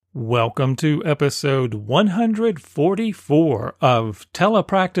Welcome to episode 144 of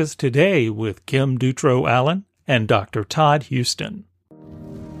Telepractice Today with Kim Dutro-Allen and Dr. Todd Houston.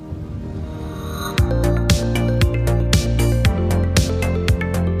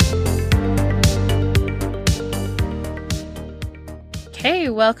 Hey,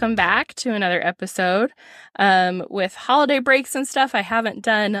 welcome back to another episode. With holiday breaks and stuff, I haven't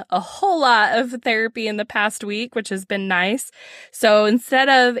done a whole lot of therapy in the past week, which has been nice. So instead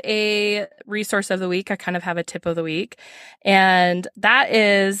of a resource of the week, I kind of have a tip of the week. And that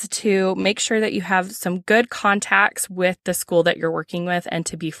is to make sure that you have some good contacts with the school that you're working with and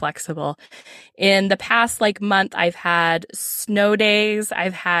to be flexible. In the past month, I've had snow days.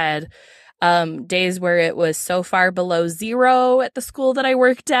 I've had days where it was so far below zero at the school that I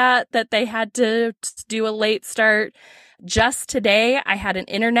worked at that they had to do a late start. Just today, I had an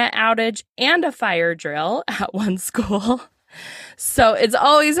internet outage and a fire drill at one school. So it's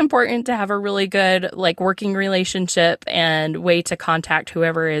always important to have a really good working relationship and way to contact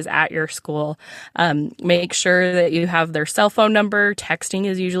whoever is at your school. Make sure that you have their cell phone number. Texting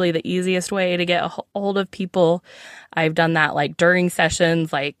is usually the easiest way to get a hold of people. I've done that during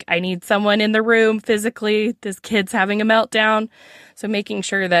sessions, I need someone in the room physically. This kid's having a meltdown. So making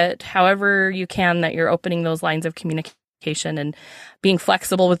sure that however you can that you're opening those lines of communication and being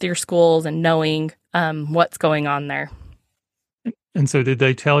flexible with your schools and knowing what's going on there. And so did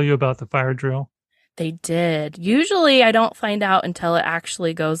they tell you about the fire drill? They did. Usually I don't find out until it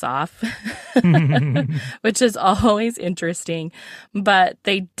actually goes off, which is always interesting. But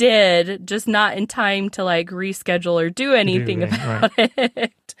they did, just not in time to reschedule or do anything about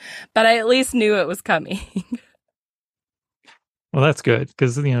it. But I at least knew it was coming. Well, that's good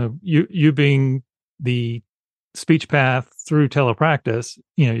because, you being the speech path through telepractice,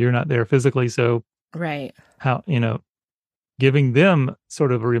 you're not there physically. So right. How, giving them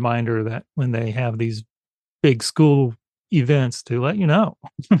sort of a reminder that when they have these big school events to let you know.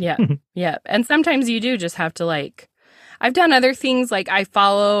 Yeah. Yeah. And sometimes you do just have to I've done other things. I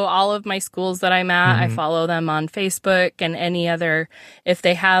follow all of my schools that I'm at. I follow them on Facebook and any other, if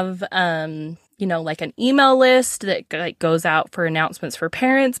they have, an email list that goes out for announcements for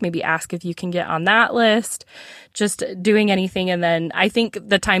parents, maybe ask if you can get on that list, just doing anything. And then I think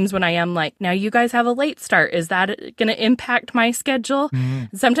the times when I am now you guys have a late start, is that going to impact my schedule?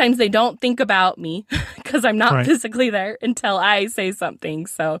 Sometimes they don't think about me because I'm not physically there until I say something.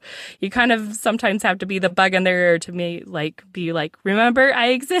 So you kind of sometimes have to be the bug in their ear to me, remember I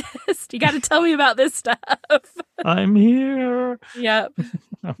exist. You got to tell me about this stuff. I'm here. Yep.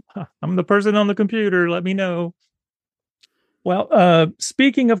 I'm the person on the computer. Let me know. Well,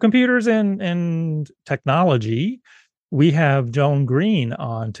 speaking of computers and technology, we have Joan Green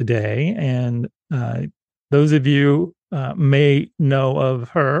on today. And those of you may know of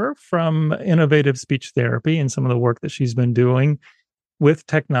her from Innovative Speech Therapy and some of the work that she's been doing with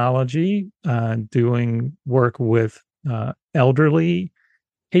technology, doing work with elderly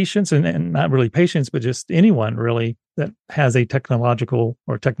patients and not really patients, but just anyone really that has a technological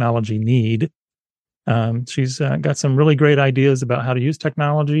or technology need. She's got some really great ideas about how to use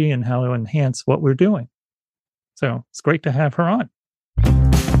technology and how to enhance what we're doing. So it's great to have her on.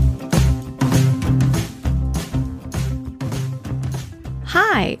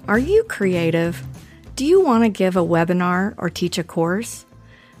 Hi, are you creative? Do you want to give a webinar or teach a course?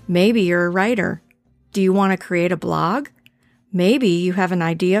 Maybe you're a writer. Do you want to create a blog? Maybe you have an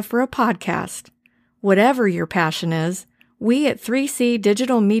idea for a podcast. Whatever your passion is, we at 3C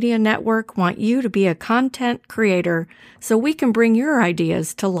Digital Media Network want you to be a content creator so we can bring your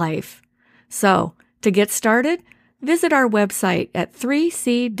ideas to life. So, to get started, visit our website at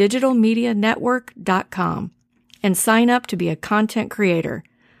 3cdigitalmedianetwork.com and sign up to be a content creator.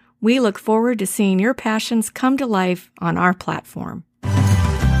 We look forward to seeing your passions come to life on our platform.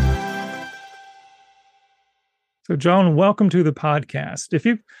 So, Joan, welcome to the podcast. If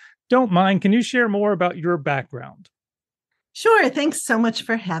you don't mind, can you share more about your background? Sure. Thanks so much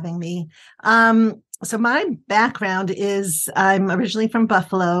for having me. So my background is I'm originally from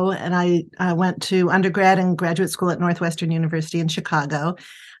Buffalo, and I went to undergrad and graduate school at Northwestern University in Chicago.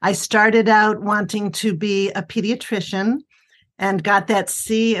 I started out wanting to be a pediatrician and got that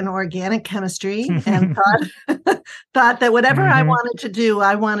C in organic chemistry and thought that whatever I wanted to do,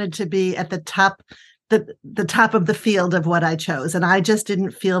 I wanted to be at the top of the field of what I chose. And I just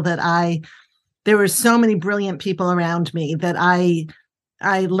didn't feel that there were so many brilliant people around me that I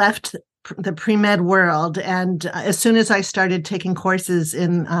left the pre-med world. And as soon as I started taking courses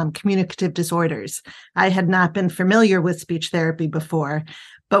in communicative disorders, I had not been familiar with speech therapy before,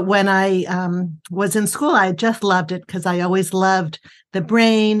 But when I was in school, I just loved it because I always loved the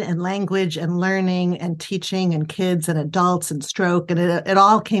brain and language and learning and teaching and kids and adults and stroke. And it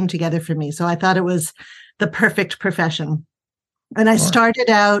all came together for me. So I thought it was the perfect profession. And I started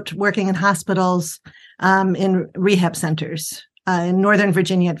out working in hospitals, in rehab centers. In Northern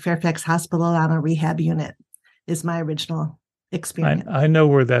Virginia at Fairfax Hospital on a rehab unit is my original experience. I know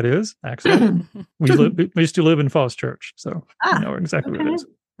where that is, actually. We used to live in Falls Church, so I know exactly where it is.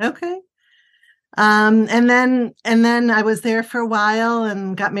 Okay. And then I was there for a while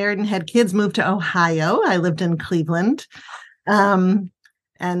and got married and had kids, moved to Ohio. I lived in Cleveland. And,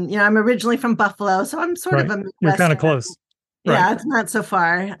 I'm originally from Buffalo, so I'm sort of a Midwestern. You're kind of close. Yeah, Right. it's not so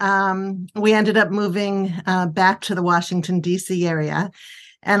far. We ended up moving back to the Washington, D.C. area.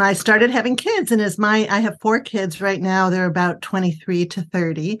 And I started having kids. And I have 4 kids right now. They're about 23 to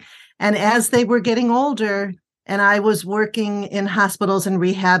 30. And as they were getting older, and I was working in hospitals and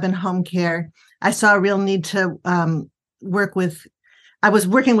rehab and home care, I saw a real need to I was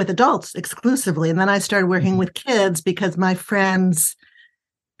working with adults exclusively. And then I started working with kids because my friends'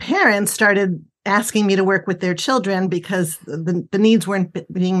 parents started asking me to work with their children because the needs weren't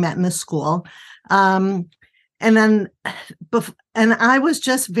being met in the school. And I was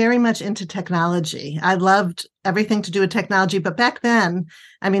just very much into technology. I loved everything to do with technology. But back then,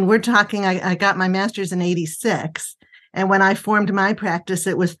 we're talking, I got my master's in 86. And when I formed my practice,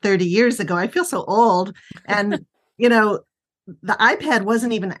 it was 30 years ago. I feel so old. And, the iPad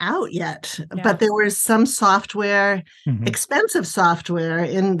wasn't even out yet, but there was some software, expensive software,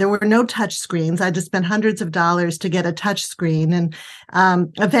 and there were no touch screens. I just spent hundreds of dollars to get a touch screen. And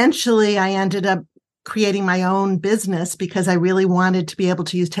eventually I ended up creating my own business because I really wanted to be able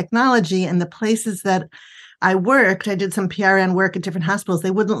to use technology. And the places that I worked, I did some PRN work at different hospitals.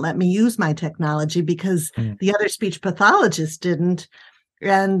 They wouldn't let me use my technology because the other speech pathologists didn't.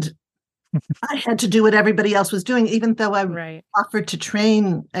 And I had to do what everybody else was doing, even though I offered to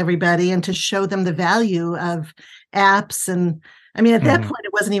train everybody and to show them the value of apps. And at that point,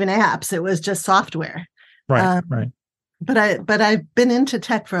 it wasn't even apps. It was just software. Right. But I've been into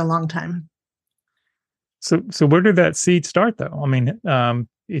tech for a long time. So where did that seed start, though?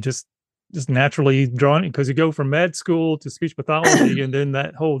 You just naturally drawn, because you go from med school to speech pathology, and then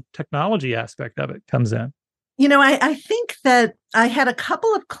that whole technology aspect of it comes in. I think that I had a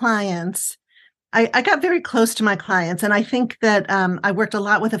couple of clients. I got very close to my clients, and I think that I worked a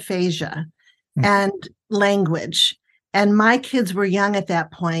lot with aphasia and language. And my kids were young at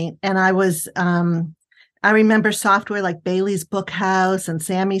that point, and I remember software like Bailey's Bookhouse and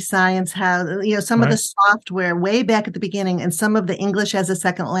Sammy's Science House, some of the software way back at the beginning, and some of the English as a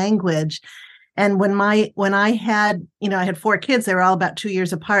second language. And when I had, I had 4 kids, they were all about 2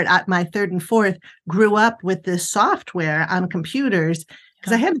 years apart. My 3rd and 4th grew up with this software on computers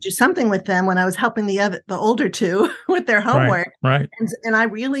because I had to do something with them when I was helping the older 2 with their homework. Right. And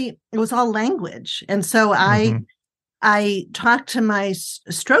it was all language. And so I talked to my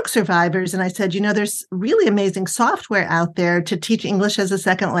stroke survivors and I said, there's really amazing software out there to teach English as a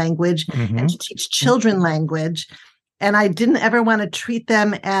second language and to teach children language. And I didn't ever want to treat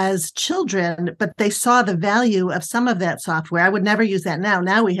them as children, but they saw the value of some of that software. I would never use that now.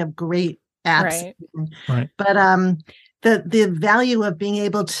 Now we have great apps. Right. But the value of being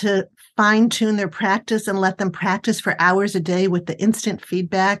able to fine-tune their practice and let them practice for hours a day with the instant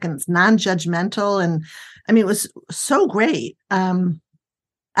feedback, and it's non-judgmental. And it was so great.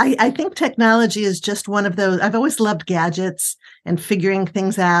 I think technology is just one of those. I've always loved gadgets and figuring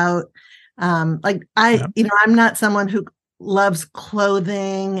things out. I'm not someone who loves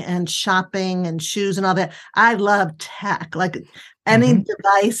clothing and shopping and shoes and all that. I love tech. Like any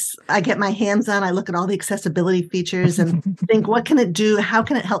device I get my hands on, I look at all the accessibility features and think, what can it do? How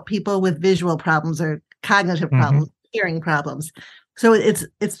can it help people with visual problems or cognitive problems, hearing problems? So it's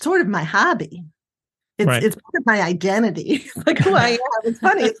sort of my hobby. It's part of my identity. It's like who I am. It's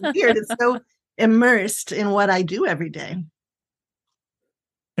funny. It's weird. It's so immersed in what I do every day.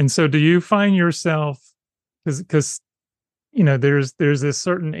 And so do you find yourself, because there's this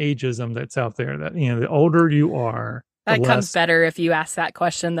certain ageism that's out there that, the older you are, that comes better if you ask that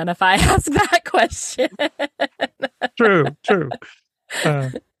question than if I ask that question. True.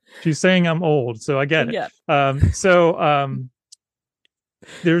 She's saying I'm old, so I get it. Yeah.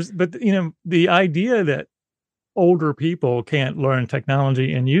 But the idea that older people can't learn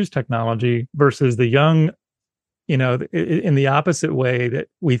technology and use technology versus the young, in the opposite way, that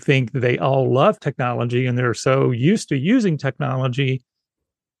we think they all love technology and they're so used to using technology.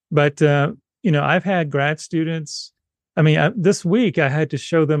 But, I've had grad students. This week I had to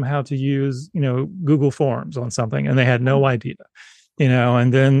show them how to use, Google Forms on something, and they had no idea.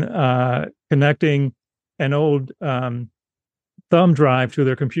 and then connecting an old thumb drive to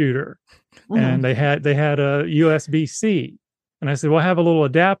their computer, and they had a USB-C, and I said, well, I have a little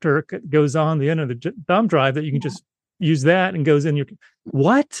adapter that goes on the end of the thumb drive that you can just use that and goes in your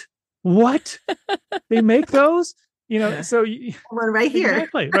what they make those, so one right here,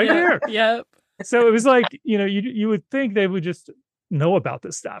 exactly right here. Yep. So it was like, you would think they would just know about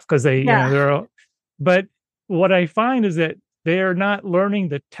this stuff because they, they're all, but what I find is that they're not learning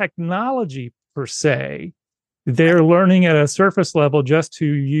the technology per se. They're learning at a surface level just to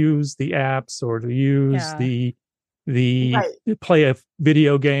use the apps or to use the play a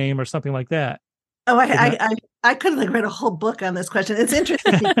video game or something like that. Oh, I could write a whole book on this question. It's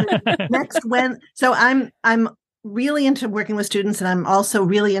interesting because so I'm really into working with students, and I'm also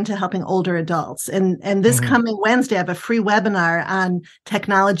really into helping older adults. And this coming Wednesday, I have a free webinar on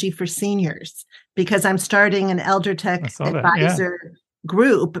technology for seniors because I'm starting an elder tech advisor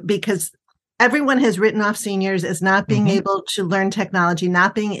group, because everyone has written off seniors as not being able to learn technology,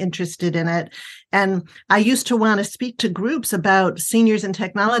 not being interested in it. And I used to want to speak to groups about seniors and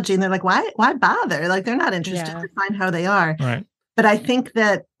technology, and they're like, why bother? Like, they're not interested to find how they are. Right. But I think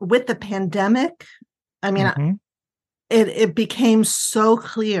that with the pandemic, I mean, it became so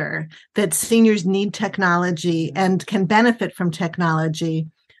clear that seniors need technology and can benefit from technology.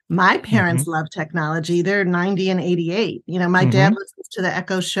 My parents love technology. They're 90 and 88. My dad listens to the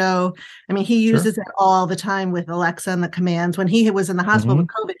Echo Show. I mean, he uses it all the time with Alexa and the commands. When he was in the hospital with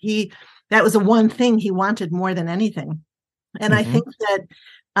COVID, that was the one thing he wanted more than anything. And I think that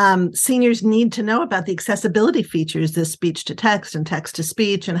seniors need to know about the accessibility features, the speech to text and text to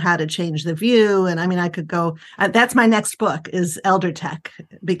speech, and how to change the view. And I mean, I could go, that's my next book, is Elder Tech,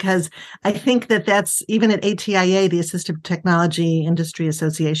 because I think that that's, even at ATIA, the Assistive Technology Industry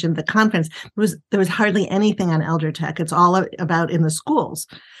Association, the conference, there was hardly anything on Elder Tech. It's all about in the schools.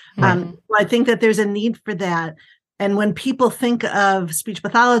 So I think that there's a need for that. And when people think of speech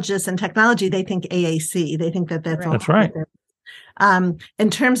pathologists and technology, they think AAC. They think that that's all. That's right. In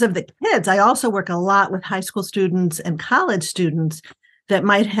terms of the kids, I also work a lot with high school students and college students that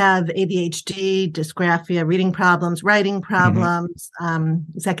might have ADHD, dysgraphia, reading problems, writing problems,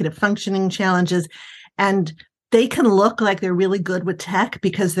 executive functioning challenges. And they can look like they're really good with tech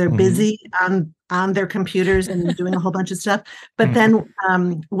because they're busy on their computers and doing a whole bunch of stuff. But then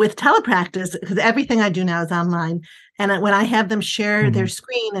with telepractice, because everything I do now is online, and when I have them share their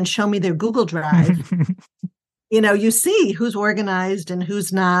screen and show me their Google Drive, you see who's organized and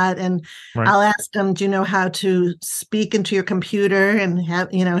who's not. And I'll ask them, do you know how to speak into your computer and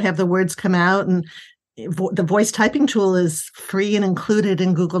have the words come out? And the voice typing tool is free and included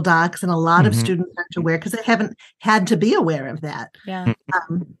in Google Docs. And a lot of students aren't aware because they haven't had to be aware of that. Yeah.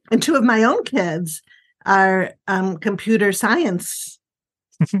 And two of my own kids are computer science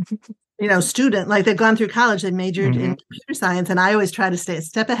student, like they've gone through college, they majored in computer science, and I always try to stay a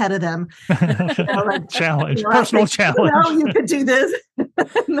step ahead of them. Challenge, personal challenge. You could do this.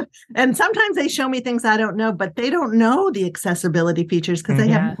 And sometimes they show me things I don't know, but they don't know the accessibility features because they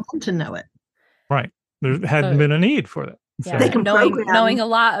haven't had to know it. Right. There hadn't been a need for that. Yeah. They can knowing a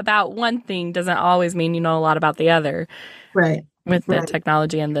lot about one thing doesn't always mean you know a lot about the other. Right. With the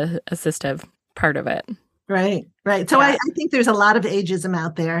technology and the assistive part of it. Right. So I think there's a lot of ageism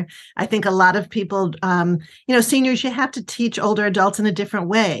out there. I think a lot of people, seniors, you have to teach older adults in a different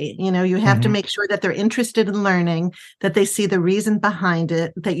way. You have to make sure that they're interested in learning, that they see the reason behind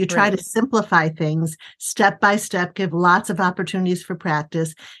it, that you try to simplify things step by step, give lots of opportunities for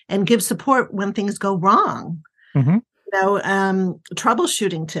practice, and give support when things go wrong.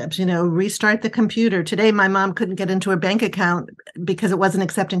 Troubleshooting tips, restart the computer. Today, my mom couldn't get into her bank account because it wasn't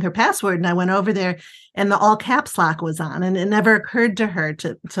accepting her password. And I went over there and the all caps lock was on. And it never occurred to her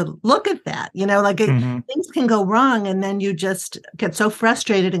to look at that, things can go wrong. And then you just get so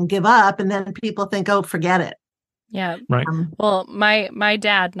frustrated and give up. And then people think, oh, forget it. Yeah. Right. Well, my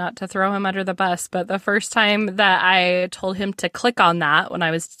dad, not to throw him under the bus, but the first time that I told him to click on that when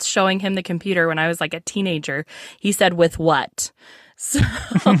I was showing him the computer when I was like a teenager, he said, with what? So,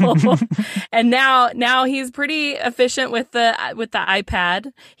 and now he's pretty efficient with the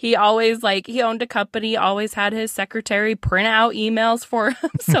iPad. He always he owned a company, always had his secretary print out emails for him.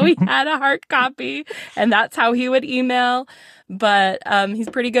 So he had a hard copy and that's how he would email. But he's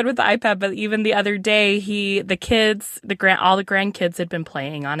pretty good with the iPad. But even the other day, all the grandkids had been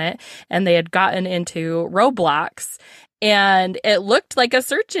playing on it, and they had gotten into Roblox, and it looked like a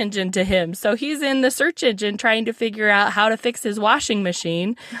search engine to him. So he's in the search engine trying to figure out how to fix his washing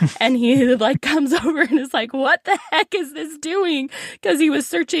machine, and he comes over and is like, "What the heck is this doing?" Because he was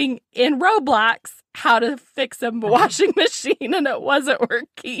searching in Roblox how to fix a washing machine, and it wasn't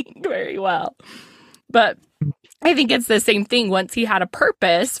working very well. But I think it's the same thing. Once he had a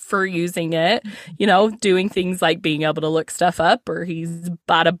purpose for using it, doing things like being able to look stuff up, or he's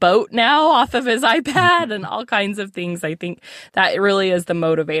bought a boat now off of his iPad and all kinds of things. I think that really is the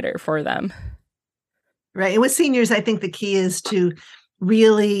motivator for them. Right. And with seniors, I think the key is to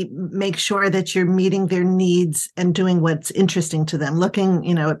really make sure that you're meeting their needs and doing what's interesting to them.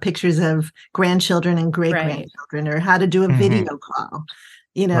 Looking, at pictures of grandchildren and great-grandchildren, or how to do a video call,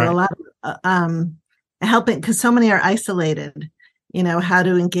 a lot of, helping, because so many are isolated, how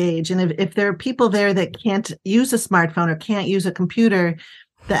to engage. And if there are people there that can't use a smartphone or can't use a computer,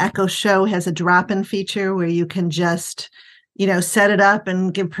 the Echo Show has a drop-in feature where you can just, set it up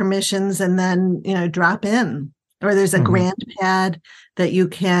and give permissions and then, drop in. Or there's a GrandPad that you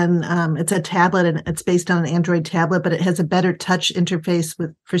can, it's a tablet and it's based on an Android tablet, but it has a better touch interface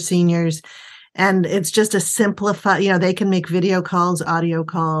for seniors. And it's just a simplified, they can make video calls, audio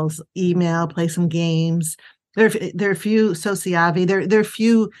calls, email, play some games. There are a few Sociavi. There are a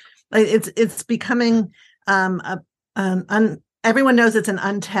few. It's becoming everyone knows it's an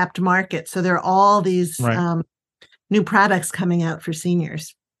untapped market. So there are all these new products coming out for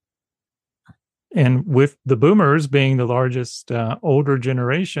seniors. And with the boomers being the largest older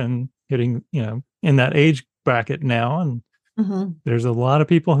generation hitting, in that age bracket now, and there's a lot of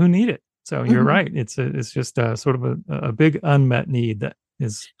people who need it. So you're right. It's just sort of a big unmet need that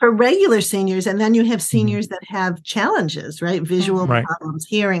is for regular seniors. And then you have seniors that have challenges, right? Visual problems,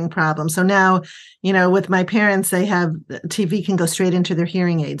 hearing problems. So now, with my parents, they have TV can go straight into their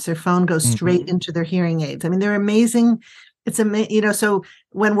hearing aids. Their phone goes straight into their hearing aids. I mean, they're amazing. It's amazing, so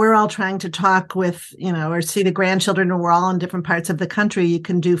when we're all trying to talk with, or see the grandchildren, and we're all in different parts of the country, you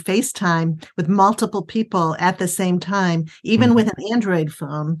can do FaceTime with multiple people at the same time, even with an Android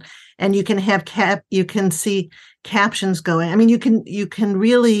phone, and you can have you can see captions going. I mean, you can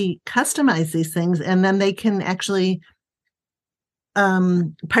really customize these things, and then they can actually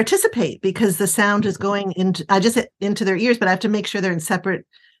participate because the sound is going into their ears, but I have to make sure they're in separate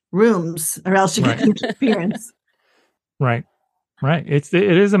rooms, or else you get interference. Right. It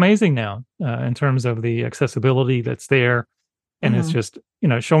is amazing now in terms of the accessibility that's there. And it's just,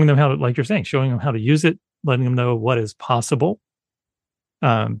 showing them how to, like you're saying, showing them how to use it, letting them know what is possible.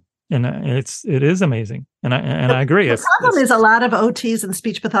 And it is amazing. And I agree. The problem is a lot of OTs and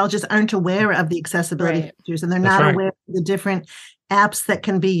speech pathologists aren't aware of the accessibility features, and they're not aware of the different apps that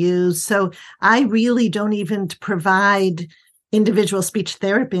can be used. So I really don't even provide individual speech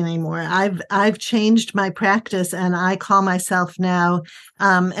therapy anymore. I've changed my practice, and I call myself now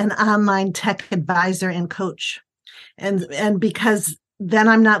an online tech advisor and coach. And because then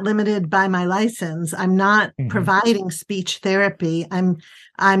I'm not limited by my license. I'm not providing speech therapy. I'm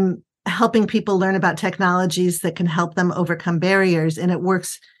helping people learn about technologies that can help them overcome barriers, and it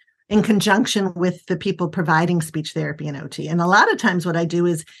works in conjunction with the people providing speech therapy and OT. And a lot of times what I do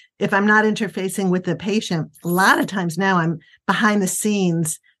is, if I'm not interfacing with the patient, a lot of times now I'm behind the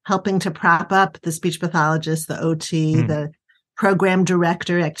scenes helping to prop up the speech pathologist, the OT, the program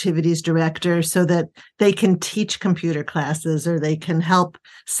director, activities director, so that they can teach computer classes, or they can help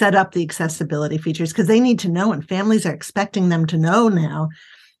set up the accessibility features, because they need to know, and families are expecting them to know now,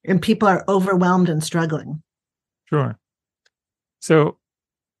 and people are overwhelmed and struggling. Sure. So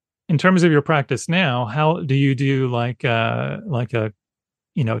in terms of your practice now, how do you do like a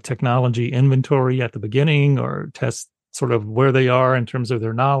technology inventory at the beginning, or test sort of where they are in terms of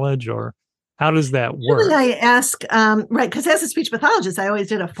their knowledge, or how does that work? Usually I ask, because as a speech pathologist, I always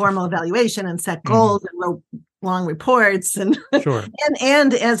did a formal evaluation and set goals and wrote long reports. And,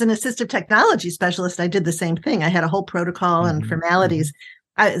 and as an assistive technology specialist, I did the same thing. I had a whole protocol and formalities.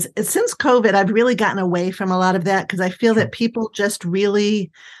 Since COVID, I've really gotten away from a lot of that, because I feel that people just really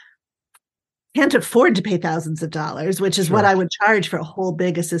can't afford to pay thousands of dollars, which is what I would charge for a whole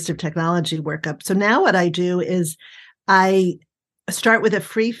big assistive technology workup. So now what I do is I start with a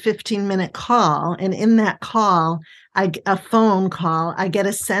free 15-minute call. And in that call, a phone call, I get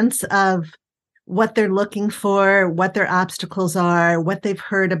a sense of what they're looking for, what their obstacles are, what they've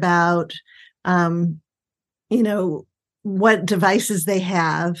heard about, what devices they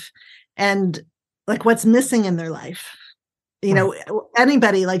have, and like what's missing in their life.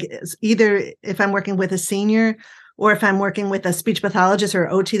 Anybody, like either if I'm working with a senior, or if I'm working with a speech pathologist or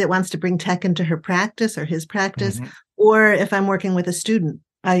OT that wants to bring tech into her practice or his practice, or if I'm working with a student,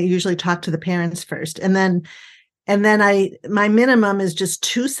 I usually talk to the parents first. And then my minimum is just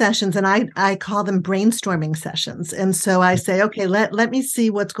 2 sessions, and I call them brainstorming sessions. And so I say, okay, let me see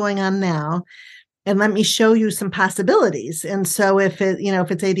what's going on now. let me show you some possibilities. And so if it's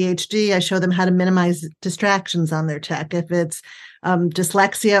ADHD, I show them how to minimize distractions on their tech. If it's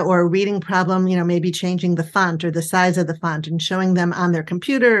dyslexia or a reading problem, maybe changing the font or the size of the font and showing them on their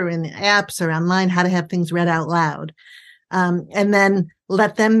computer or in apps or online how to have things read out loud. And then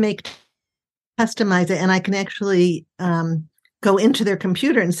let them customize it. And I can actually go into their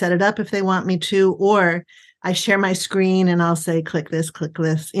computer and set it up if they want me to, or I share my screen and I'll say, click this,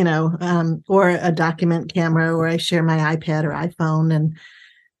 or a document camera, or I share my iPad or iPhone. And,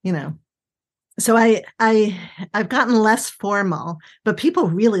 so I've gotten less formal, but people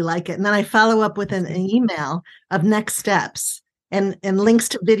really like it. And then I follow up with an email of next steps and links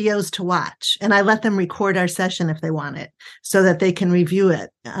to videos to watch. And I let them record our session if they want it so that they can review it.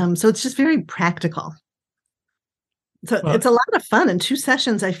 So it's just very practical. So it's a lot of fun. In 2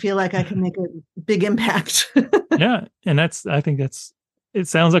 sessions, I feel like I can make a big impact. Yeah. And it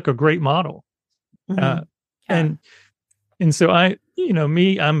sounds like a great model. Mm-hmm. And so I'm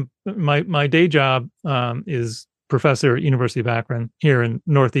my day job is professor at University of Akron here in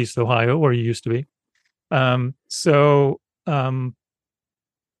Northeast Ohio, where you used to be. One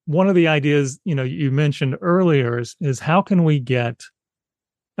of the ideas, you mentioned earlier is how can we get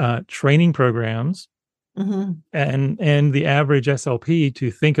training programs mm-hmm. and the average SLP to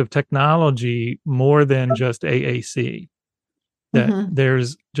think of technology more than just AAC. That mm-hmm.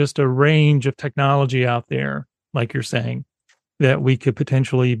 there's just a range of technology out there, like you're saying, that we could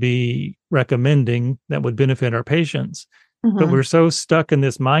potentially be recommending that would benefit our patients. Mm-hmm. But we're so stuck in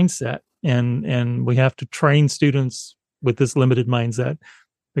this mindset, and we have to train students with this limited mindset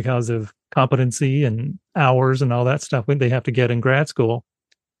because of competency and hours and all that stuff they have to get in grad school.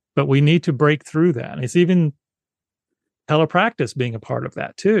 But we need to break through that. It's even telepractice being a part of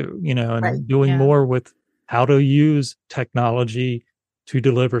that too, and right. doing more with how to use technology to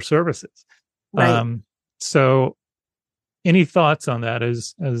deliver services. Right. So any thoughts on that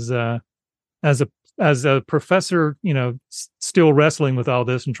as a professor, still wrestling with all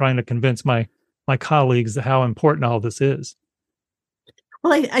this and trying to convince my colleagues how important all this is?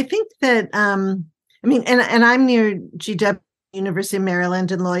 Well, I think that, and I'm near GW, University of Maryland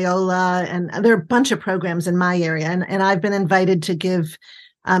and Loyola, and there are a bunch of programs in my area. And I've been invited to give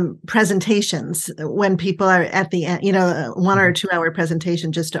presentations when people are at the end, 1 or 2 hour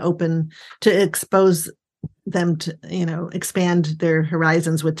presentation just to expose them to, expand their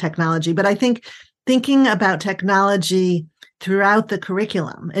horizons with technology. But I think thinking about technology throughout the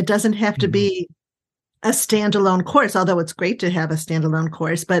curriculum, it doesn't have to be a standalone course, although it's great to have a standalone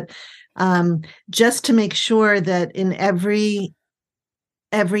course, but just to make sure that in every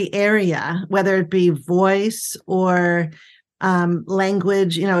area, whether it be voice or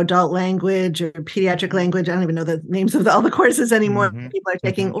language, adult language or pediatric language, I don't even know the names of all the courses anymore people are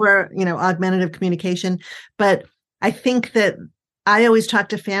taking, or, augmentative communication. But I think that I always talk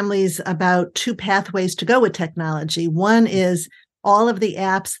to families about 2 pathways to go with technology. One is all of the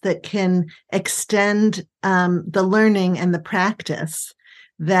apps that can extend the learning and the practice,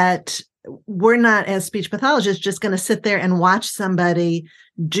 that we're not, as speech pathologists, just going to sit there and watch somebody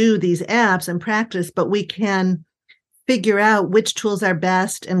do these apps and practice, but we can figure out which tools are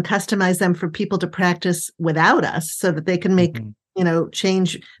best and customize them for people to practice without us so that they can make,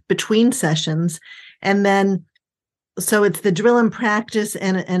 change between sessions. And then, so it's the drill and practice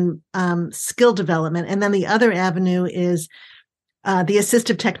and skill development. And then the other avenue is the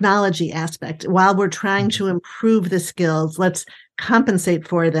assistive technology aspect. While we're trying to improve the skills, let's compensate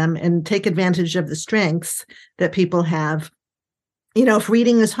for them and take advantage of the strengths that people have. If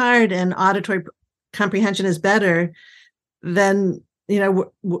reading is hard and auditory comprehension is better, then,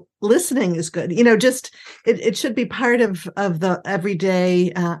 listening is good. It should be part of the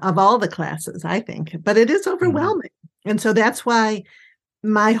everyday of all the classes, I think, but it is overwhelming. And so that's why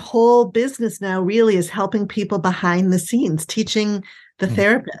my whole business now really is helping people behind the scenes, teaching the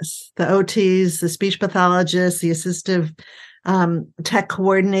therapists, the OTs, the speech pathologists, the assistive tech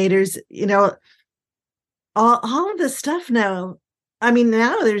coordinators, all of this stuff now.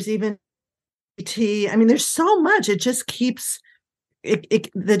 Now there's even there's so much. It just keeps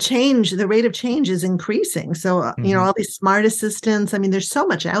the rate of change is increasing. So, all these smart assistants, there's so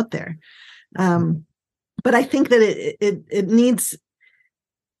much out there. But I think that it needs,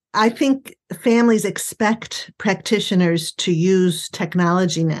 I think families expect practitioners to use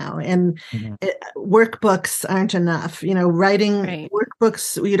technology now, and workbooks aren't enough. Writing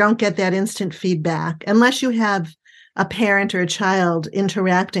workbooks, you don't get that instant feedback unless you have a parent or a child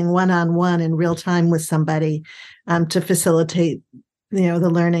interacting one-on-one in real time with somebody to facilitate, the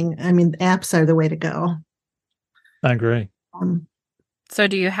learning. Apps are the way to go. I agree. So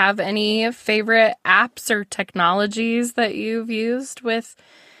do you have any favorite apps or technologies that you've used with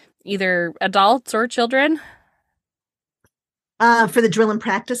either adults or children? For the drill and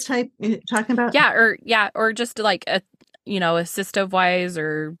practice type you're talking about? Or just like assistive wise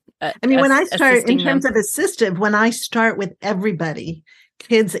or when I start in terms of assistive, when I start with everybody,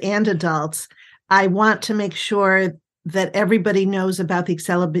 kids and adults, I want to make sure that everybody knows about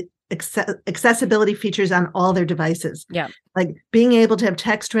the accessibility features on all their devices. Yeah. Like being able to have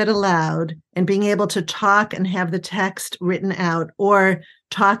text read aloud and being able to talk and have the text written out, or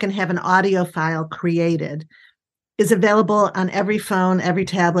talk and have an audio file created, is available on every phone, every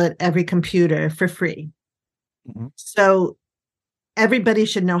tablet, every computer for free. Mm-hmm. So everybody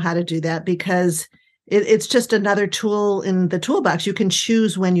should know how to do that, because it's just another tool in the toolbox. You can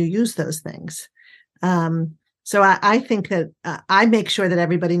choose when you use those things. So I think that I make sure that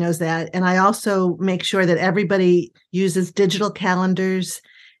everybody knows that. And I also make sure that everybody uses digital calendars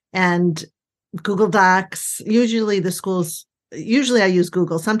and Google Docs. Usually I use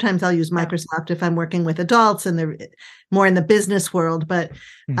Google. Sometimes I'll use Microsoft if I'm working with adults and they're more in the business world, but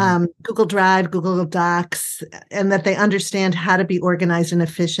Google Drive, Google Docs, and that they understand how to be organized and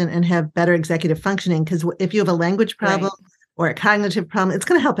efficient and have better executive functioning. Because if you have a language problem or a cognitive problem, it's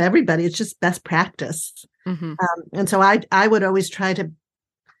going to help everybody. It's just best practice. Mm-hmm. And so I would always try to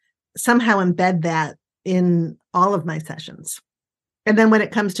somehow embed that in all of my sessions. And then when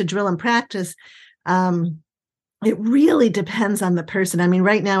it comes to drill and practice, it really depends on the person. I mean,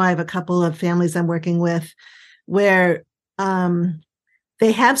 right now I have a couple of families I'm working with where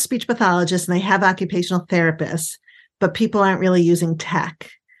they have speech pathologists and they have occupational therapists, but people aren't really using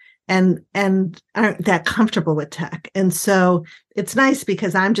tech and aren't that comfortable with tech. And so it's nice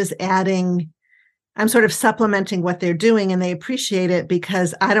because I'm sort of supplementing what they're doing, and they appreciate it,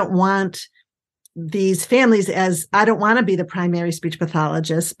 because I don't want these families I don't want to be the primary speech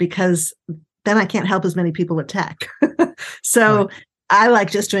pathologist, because then I can't help as many people with tech. So I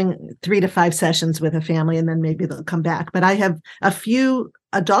like just doing 3 to 5 sessions with a family, and then maybe they'll come back. But I have a few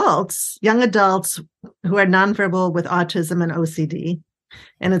young adults who are nonverbal with autism and OCD,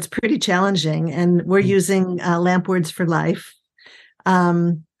 and it's pretty challenging. And we're using Lamp Words for Life,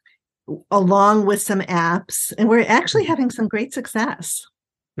 along with some apps, and we're actually having some great success.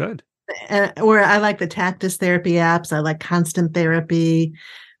 Good. Or I like the Tactus therapy apps. I like Constant Therapy.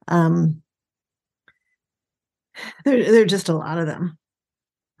 There are just a lot of them.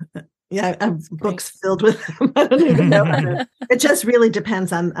 Yeah, I have books filled with them. I don't even know. It just really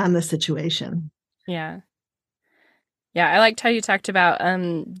depends on the situation. Yeah. Yeah, I liked how you talked about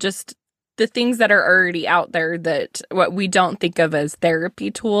just the things that are already out there that what we don't think of as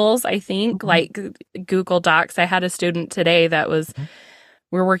therapy tools, I think, like Google Docs. I had a student today that was...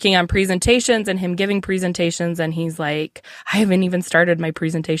 We're working on presentations and him giving presentations, and he's like, I haven't even started my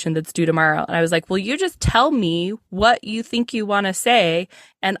presentation that's due tomorrow. And I was like, well, you just tell me what you think you want to say,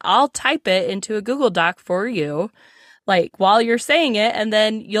 and I'll type it into a Google Doc for you, like while you're saying it, and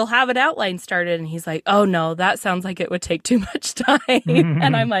then you'll have an outline started. And he's like, oh no, that sounds like it would take too much time.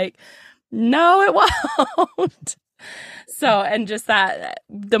 And I'm like, no, it won't. So, and just that,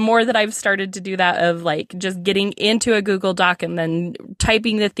 the more that I've started to do that, of like just getting into a Google Doc and then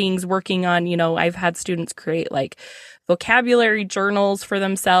typing the things, working on, I've had students create like vocabulary journals for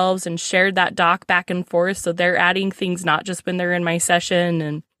themselves and shared that doc back and forth. So they're adding things not just when they're in my session.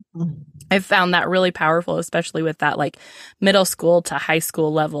 And I've found that really powerful, especially with that like middle school to high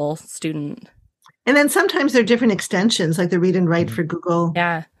school level student. And then sometimes there are different extensions, like the Read and Write for Google.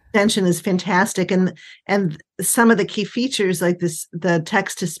 Yeah. Extension is fantastic, and some of the key features like this, the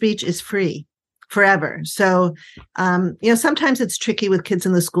text to speech, is free forever. So sometimes it's tricky with kids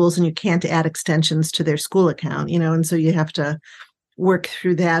in the schools, and you can't add extensions to their school account, and so you have to work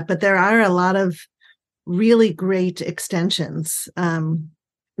through that. But there are a lot of really great extensions. Now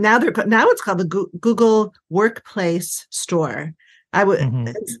it's called the Google Workplace Store.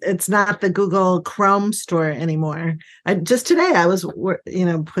 It's not the Google Chrome store anymore. Just today I was,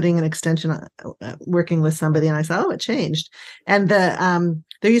 putting an extension on, working with somebody, and I saw, it changed. And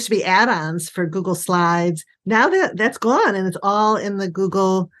there used to be add-ons for Google Slides. Now that's gone, and it's all in the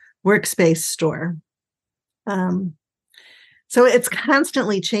Google Workspace store. So it's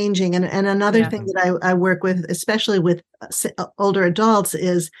constantly changing. And another thing that I work with, especially with older adults,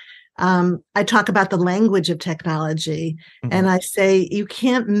 is I talk about the language of technology, and I say you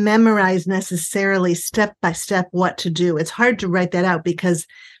can't memorize necessarily step by step what to do. It's hard to write that out because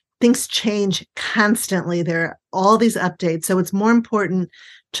things change constantly. There are all these updates. So it's more important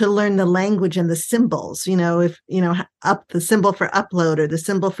to learn the language and the symbols, if, up the symbol for upload or the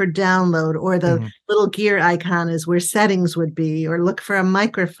symbol for download, or the little gear icon is where settings would be, or look for a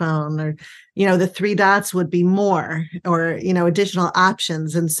microphone, or, the 3 dots would be more, or, additional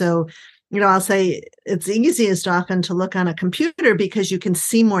options. And so, I'll say it's easiest often to look on a computer because you can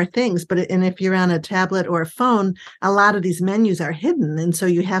see more things. And if you're on a tablet or a phone, a lot of these menus are hidden. And so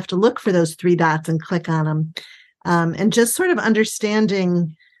you have to look for those 3 dots and click on them. And just sort of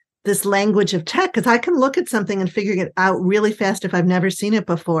understanding this language of tech, because I can look at something and figure it out really fast if I've never seen it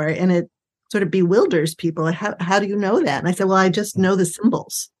before. And it sort of bewilders people. How do you know that? And I said, well, I just know the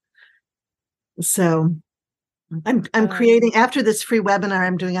symbols. So I'm creating, after this free webinar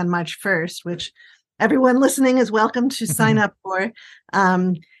I'm doing on March 1st, which everyone listening is welcome to sign up for.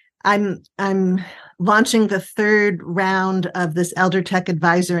 I'm launching the 3rd round of this Elder Tech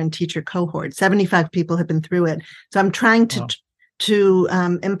Advisor and Teacher cohort. 75 people have been through it. So I'm trying to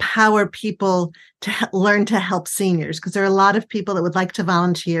empower people to learn to help seniors, because there are a lot of people that would like to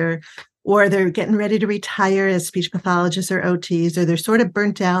volunteer, or they're getting ready to retire as speech pathologists or OTs, or they're sort of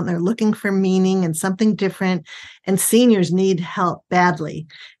burnt out and they're looking for meaning and something different. And seniors need help badly.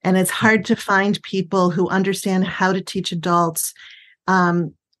 And it's hard to find people who understand how to teach adults.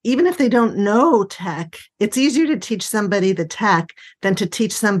 Even if they don't know tech, it's easier to teach somebody the tech than to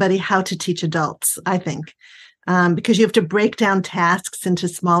teach somebody how to teach adults, I think. Because you have to break down tasks into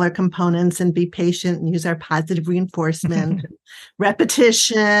smaller components and be patient and use our positive reinforcement,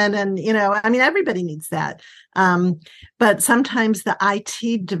 repetition. And, everybody needs that. But sometimes the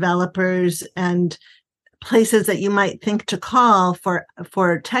IT developers and places that you might think to call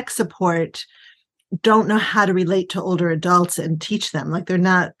for tech support don't know how to relate to older adults and teach them.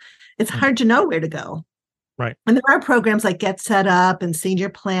 It's hard to know where to go. Right. And there are programs like Get Set Up and Senior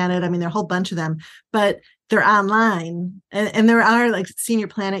Planet. There are a whole bunch of them, but they're online. And there are, like Senior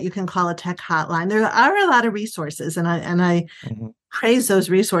Planet, you can call a tech hotline. There are a lot of resources, and I praise those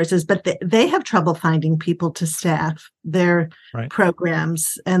resources, but they have trouble finding people to staff their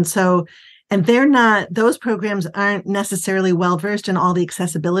programs. And those programs aren't necessarily well-versed in all the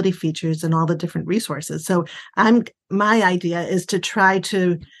accessibility features and all the different resources. So my idea is to try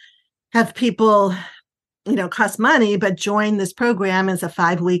to have people, cost money, but join this program as a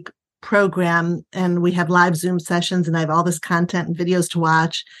 5-week program. And we have live Zoom sessions, and I have all this content and videos to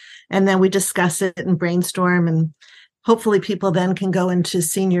watch. And then we discuss it and brainstorm, and hopefully people then can go into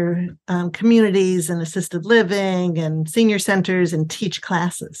senior communities and assisted living and senior centers and teach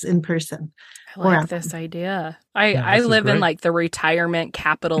classes in person. I like this idea. I live in like the retirement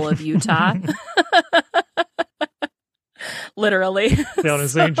capital of Utah. Literally. Down in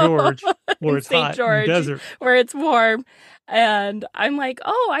St. George, where it's hot, in the desert. Where it's warm. And I'm like,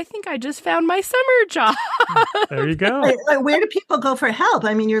 I think I just found my summer job. There you go. Where do people go for help?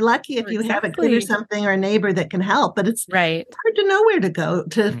 You're lucky if you have a kid or something, or a neighbor that can help, but it's hard to know where to go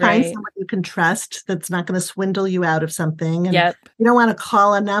to find someone you can trust that's not going to swindle you out of something. And you don't want to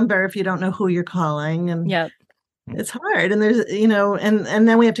call a number if you don't know who you're calling. And it's hard. And there's, and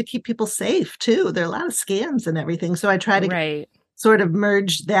then we have to keep people safe too. There are a lot of scams and everything. So I try to sort of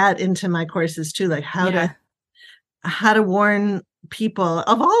merge that into my courses too, like how to warn people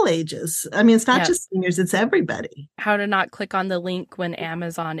of all ages. It's not just seniors, it's everybody. How to not click on the link when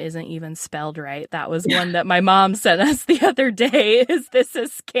Amazon isn't even spelled right. That was one that my mom sent us the other day. Is this a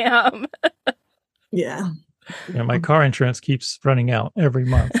scam? Yeah, my car insurance keeps running out every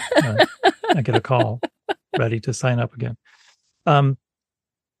month. I get a call ready to sign up again.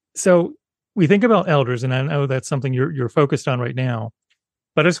 So we think about elders, and I know that's something you're focused on right now.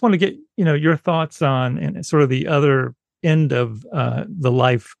 But I just want to get, your thoughts on and sort of the other end of the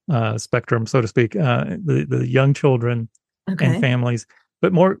life spectrum, so to speak, the young children and families.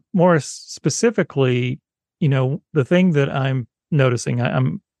 But more specifically, the thing that I'm noticing,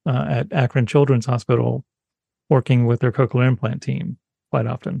 I'm at Akron Children's Hospital working with their cochlear implant team quite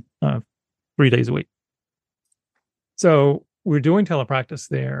often, 3 days a week. So we're doing telepractice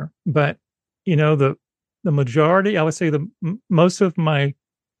there, but, the majority, I would say most of my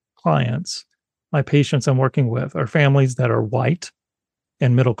clients, my patients I'm working with, are families that are white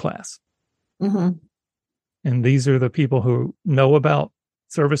and middle class. Mm-hmm. And these are the people who know about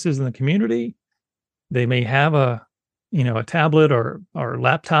services in the community. They may have a tablet or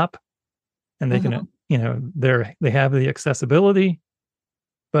laptop, and they can, they have the accessibility.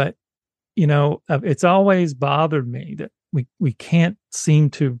 But, it's always bothered me that we can't seem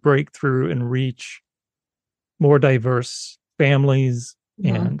to break through and reach more diverse families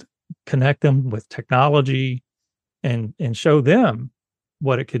and connect them with technology and show them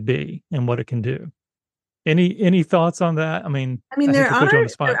what it could be and what it can do. Any thoughts on that? I mean, I hate there to put you on the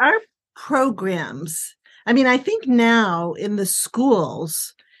spot. are programs. I mean, I think now in the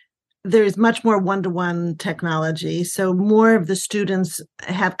schools, there's much more one-to-one technology. So more of the students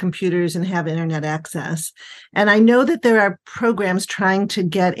have computers and have internet access. And I know that there are programs trying to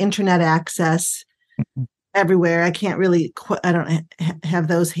get internet access everywhere. I can't really, I don't have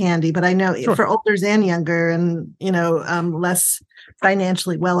those handy, but I know for olders and younger and, less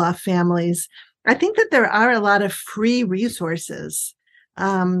financially well-off families, I think that there are a lot of free resources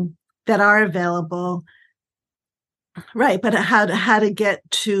that are available. Right, but how to get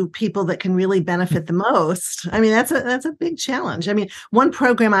to people that can really benefit the most? I mean, that's a big challenge. I mean, one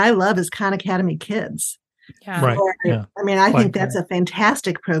program I love is Khan Academy Kids. Yeah, right. Yeah. I mean, I think that's a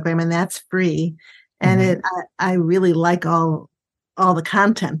fantastic program, and that's free, and I really like all the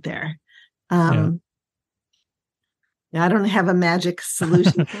content there. I don't have a magic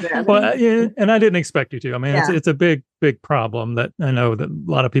solution for that. Well, yeah, and I didn't expect you to. I mean, it's a big problem that I know that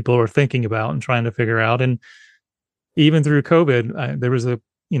a lot of people are thinking about and trying to figure out. And even through COVID, there was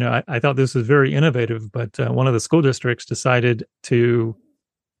I thought this was very innovative, but one of the school districts decided to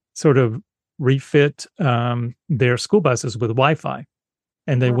sort of refit their school buses with Wi-Fi.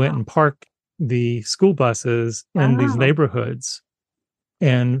 And they went and parked the school buses in these neighborhoods,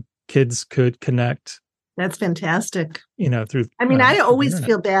 and kids could connect. That's fantastic. Through. I mean, I always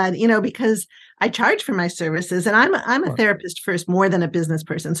feel bad, because I charge for my services, and I'm a therapist first, more than a business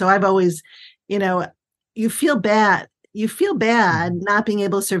person. So I've always, you feel bad. You feel bad not being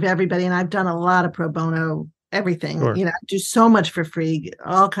able to serve everybody. And I've done a lot of pro bono, everything. I do so much for free,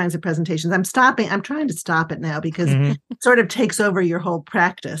 all kinds of presentations. I'm trying to stop it now because it sort of takes over your whole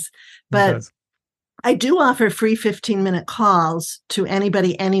practice. But I do offer free 15-minute calls to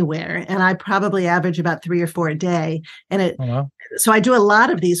anybody anywhere, and I probably average about 3 or 4 a day. And so I do a lot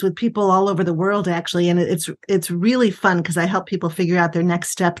of these with people all over the world, actually, and it's really fun because I help people figure out their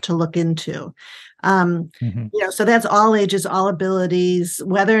next step to look into. So that's all ages, all abilities,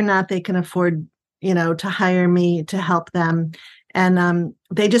 whether or not they can afford, to hire me to help them. And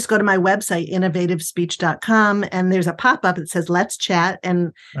they just go to my website, innovativespeech.com, and there's a pop-up that says, let's chat.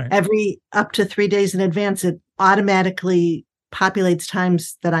 And every up to 3 days in advance, it automatically populates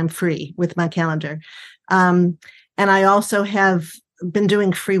times that I'm free with my calendar. And I also have been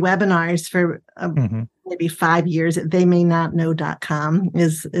doing free webinars for maybe 5 years. Theymaynotknow.com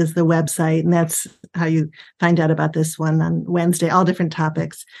is the website. And that's how you find out about this one on Wednesday, all different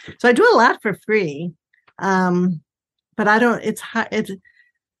topics. So I do a lot for free. But I don't,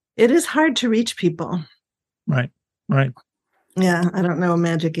 it is hard to reach people. Right. Yeah. I don't know a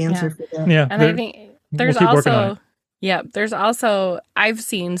magic answer for that. Yeah. And I think there's also, I've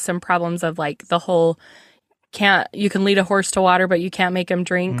seen some problems of like the whole, you can lead a horse to water, but you can't make him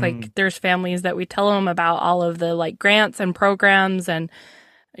drink. Like there's families that we tell them about all of the like grants and programs, and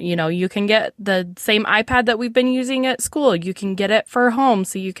you can get the same iPad that we've been using at school. You can get it for home,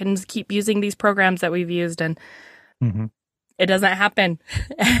 so you can keep using these programs that we've used, and it doesn't happen.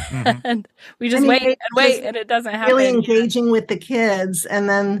 And we just wait, and it doesn't happen. Really engaging with the kids, and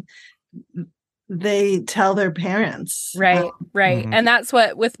then they tell their parents. Right. And that's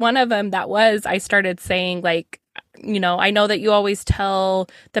what, with one of them, I started saying, like, I know that you always tell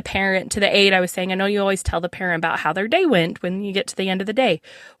the parent to the aide. I was saying, I know you always tell the parent about how their day went when you get to the end of the day.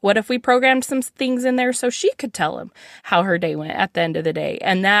 What if we programmed some things in there so she could tell them how her day went at the end of the day?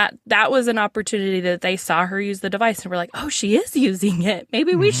 And that was an opportunity that they saw her use the device and were like, oh, she is using it.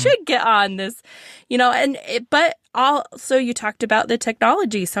 Maybe we should get on this, but also you talked about the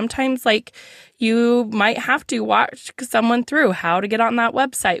technology. Sometimes like you might have to watch someone through how to get on that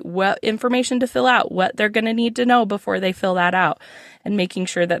website, what information to fill out, what they're going to need to know before they fill that out, and making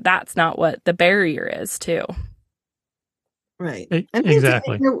sure that that's not what the barrier is too. Right. And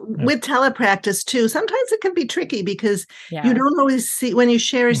exactly. With telepractice too, sometimes it can be tricky because you don't always see, when you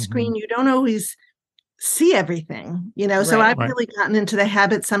share a screen, you don't always see everything, so I've really gotten into the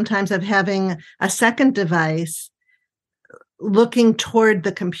habit sometimes of having a second device looking toward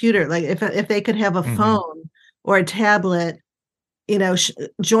the computer. Like if they could have a phone or a tablet,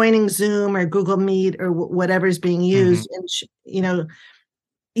 joining Zoom or Google Meet or whatever's being used, and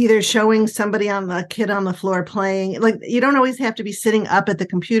either showing somebody a kid on the floor playing. Like you don't always have to be sitting up at the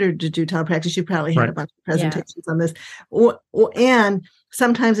computer to do telepractice. You probably had a bunch of presentations on this. And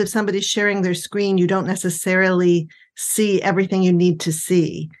sometimes if somebody's sharing their screen, you don't necessarily see everything you need to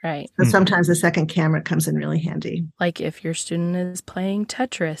see. Right. So sometimes the second camera comes in really handy. Like if your student is playing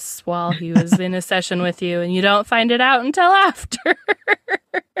Tetris while he was in a session with you and you don't find it out until after.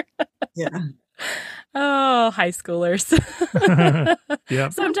 Yeah. Oh, high schoolers. Yeah.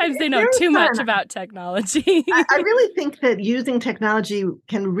 Sometimes they know Very too much fun. about technology. I really think that using technology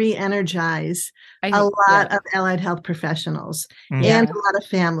can re-energize I a think, lot of allied health professionals Mhm. and Yeah. a lot of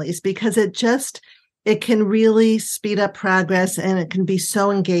families because it can really speed up progress and it can be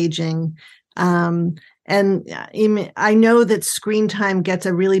so engaging. And I know that screen time gets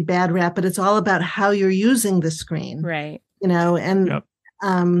a really bad rap, but it's all about how you're using the screen, Right. and Yep.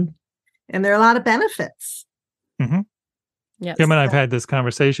 and there are a lot of benefits. Yes. Kim and I've had this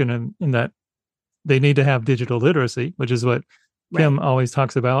conversation in that they need to have digital literacy, which is what Kim always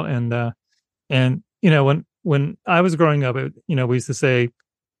talks about. And when I was growing up, we used to say,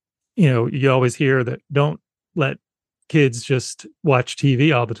 you always hear that don't let kids just watch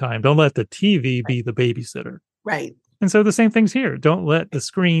TV all the time. Don't let the TV be the babysitter. Right. And so the same thing's here. Don't let the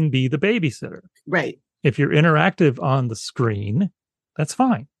screen be the babysitter. Right. If you're interactive on the screen, that's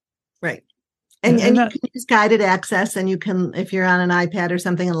fine. Right. And And you can use guided access, and you can, if you're on an iPad or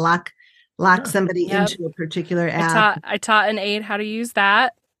something, and lock somebody Yep. into a particular app. I taught an aide how to use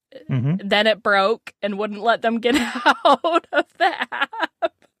that. Mhm. Then it broke and wouldn't let them get out of the app.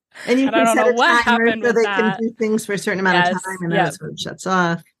 And you And I can don't set know a what timer happened so with they that. can do things for a certain amount of Yes, time, and then yep. it sort of shuts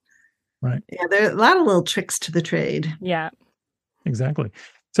off. Right. Yeah, there are a lot of little tricks to the trade. Yeah. Exactly.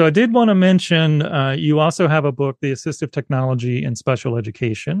 So I did want to mention you also have a book, The Assistive Technology in Special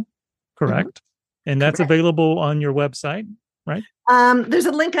Education, correct? And that's Correct. available on your website, right? There's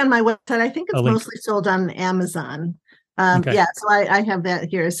a link on my website. I think A it's link. mostly sold on Amazon. Okay. Yeah, so I have that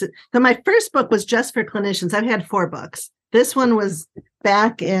here. So my first book was just for clinicians. I've had 4 books. This one was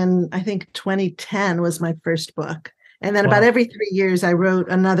back in, I think, 2010 was my first book. And then about Wow. every 3 years, I wrote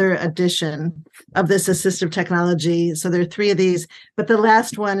another edition of this assistive technology. So there are 3 of these, but the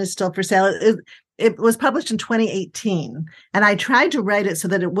last one is still for sale. It was published in 2018, and I tried to write it so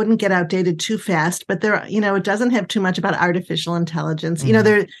that it wouldn't get outdated too fast. But there, it doesn't have too much about artificial intelligence. Mhm.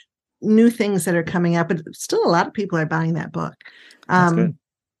 There are new things that are coming up, but still a lot of people are buying that book. That's good.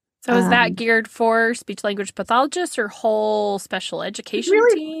 So is that geared for speech language pathologists or whole special education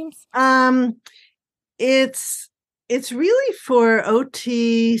teams? It's really for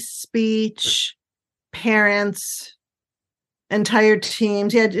OT, speech, parents, entire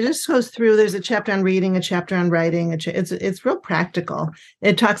teams. Yeah, it just goes through. There's a chapter on reading, a chapter on writing. It's real practical.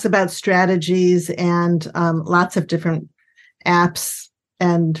 It talks about strategies and lots of different apps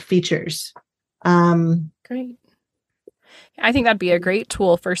and features. Great. I think that'd be a great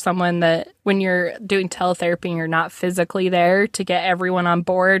tool for someone that when you're doing teletherapy and you're not physically there to get everyone on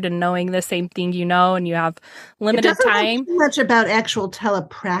board and knowing the same thing and you have limited it doesn't time. Have too much about actual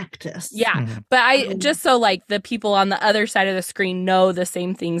telepractice. Yeah. Mhm. But I just so like the people on the other side of the screen know the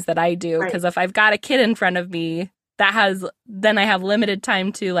same things that I do. Because if I've got a kid in front of me, then I have limited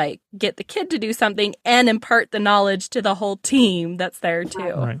time to like get the kid to do something and impart the knowledge to the whole team that's there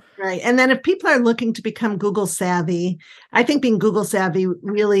too. Right. And then if people are looking to become Google savvy, I think being Google savvy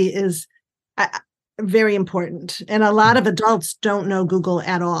really is very important. And a lot of adults don't know Google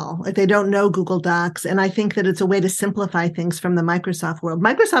at all. Like they don't know Google Docs. And I think that it's a way to simplify things from the Microsoft world.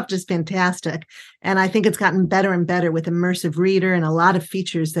 Microsoft is fantastic. And I think it's gotten better and better with immersive reader and a lot of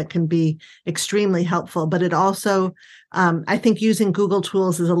features that can be extremely helpful. But it also, I think using Google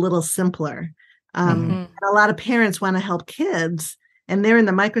tools is a little simpler. And a lot of parents want to help kids. And they're in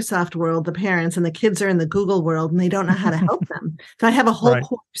the Microsoft world, the parents, and the kids are in the Google world, and they don't know how to help them. So I have a whole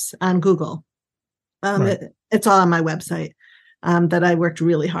course on Google. It's all on my website that I worked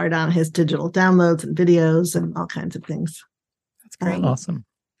really hard on. It has digital downloads and videos and all kinds of things. That's great. Awesome.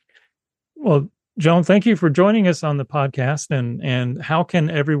 Well, Joan, thank you for joining us on the podcast. And how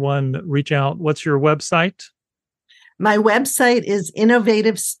can everyone reach out? What's your website? My website is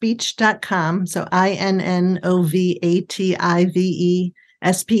innovativespeech.com. So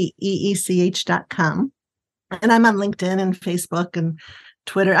innovativespeech.com. And I'm on LinkedIn and Facebook and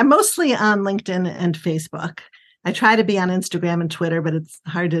Twitter. I'm mostly on LinkedIn and Facebook. I try to be on Instagram and Twitter, but it's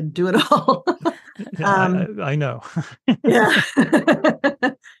hard to do it all. I know. Yeah.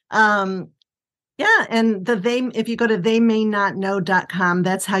 Yeah. And if you go to theymaynotknow.com,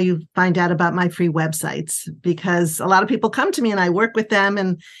 that's how you find out about my free websites, because a lot of people come to me and I work with them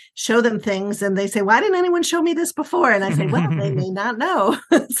and show them things and they say, why didn't anyone show me this before? And I say, well, they may not know.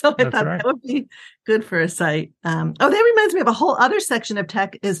 So I thought that would be good for a site. That reminds me of a whole other section of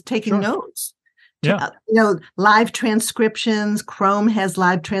tech is taking notes. Yeah. Live transcriptions. Chrome has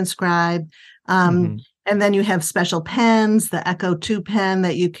Live Transcribe. And then you have special pens, the Echo 2 pen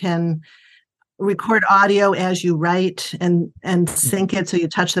that you can record audio as you write and sync it so you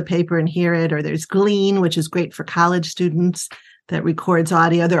touch the paper and hear it. Or there's Glean, which is great for college students. that records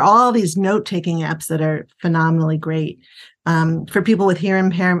audio. There are all these note-taking apps that are phenomenally great for people with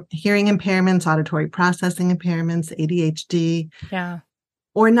hearing impairments, auditory processing impairments, ADHD,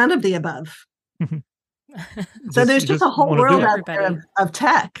 or none of the above. So there's just a whole world out there of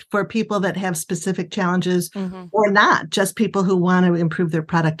tech for people that have specific challenges or not, just people who want to improve their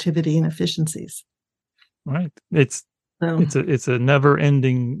productivity and efficiencies. Right. It's a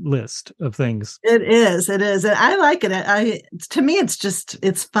never-ending list of things. It is. And I like it. To me,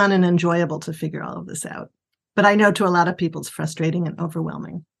 it's fun and enjoyable to figure all of this out. But I know to a lot of people, it's frustrating and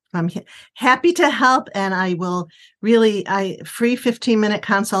overwhelming. I'm happy to help, and I will free 15-minute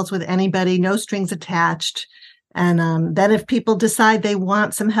consults with anybody, no strings attached. And then if people decide they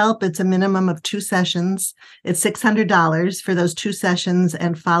want some help, it's a minimum of 2 sessions. It's $600 for those 2 sessions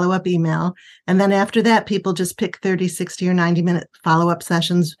and follow-up email. And then after that, people just pick 30, 60, or 90-minute follow-up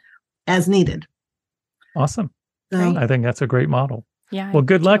sessions as needed. Awesome. So, I think that's a great model. Yeah. Well,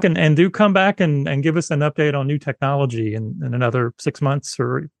 good luck, and do come back and give us an update on new technology in another 6 months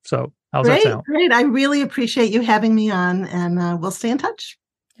or so. How's that sound? Great. I really appreciate you having me on, and we'll stay in touch.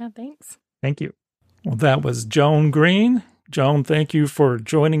 Yeah, thanks. Thank you. Well, that was Joan Green. Joan, thank you for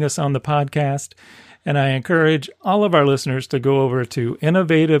joining us on the podcast. And I encourage all of our listeners to go over to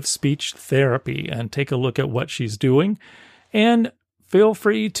Innovative Speech Therapy and take a look at what she's doing. And feel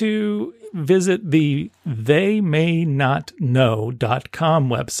free to visit the theymaynotknow.com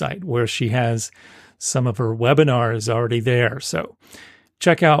website, where she has some of her webinars already there. So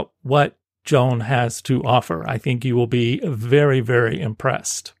check out what Joan has to offer. I think you will be very, very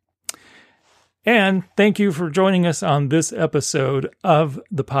impressed. And thank you for joining us on this episode of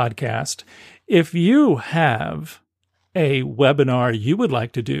the podcast. If you have a webinar you would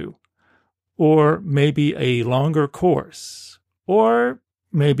like to do, or maybe a longer course, or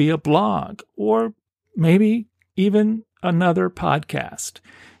maybe a blog, or maybe even another podcast,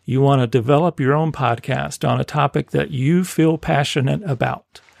 you want to develop your own podcast on a topic that you feel passionate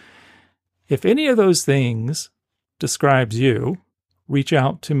about. If any of those things describes you, reach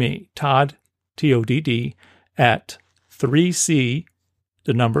out to me, Todd, TODD, at 3C,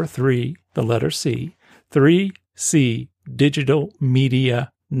 the number 3, the letter C, 3C Digital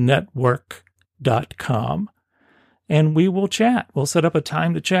Media Network.com. And we will chat. We'll set up a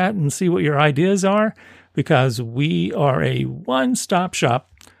time to chat and see what your ideas are, because we are a one-stop shop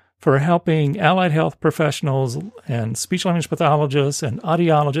for helping allied health professionals and speech-language pathologists and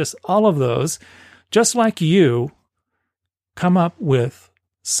audiologists, all of those, just like you, come up with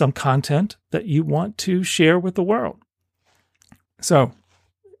some content that you want to share with the world. So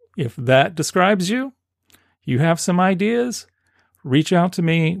if that describes you, you have some ideas, reach out to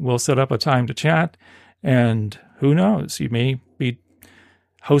me. We'll set up a time to chat. And who knows, you may be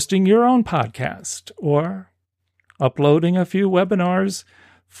hosting your own podcast or uploading a few webinars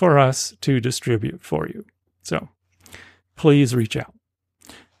for us to distribute for you. So please reach out.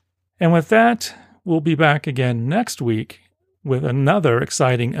 And with that, we'll be back again next week with another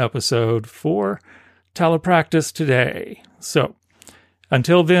exciting episode for Telepractice Today. So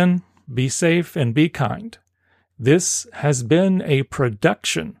until then, be safe and be kind. This has been a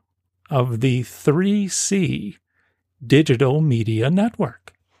production of the 3C Digital Media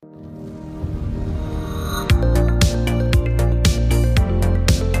Network.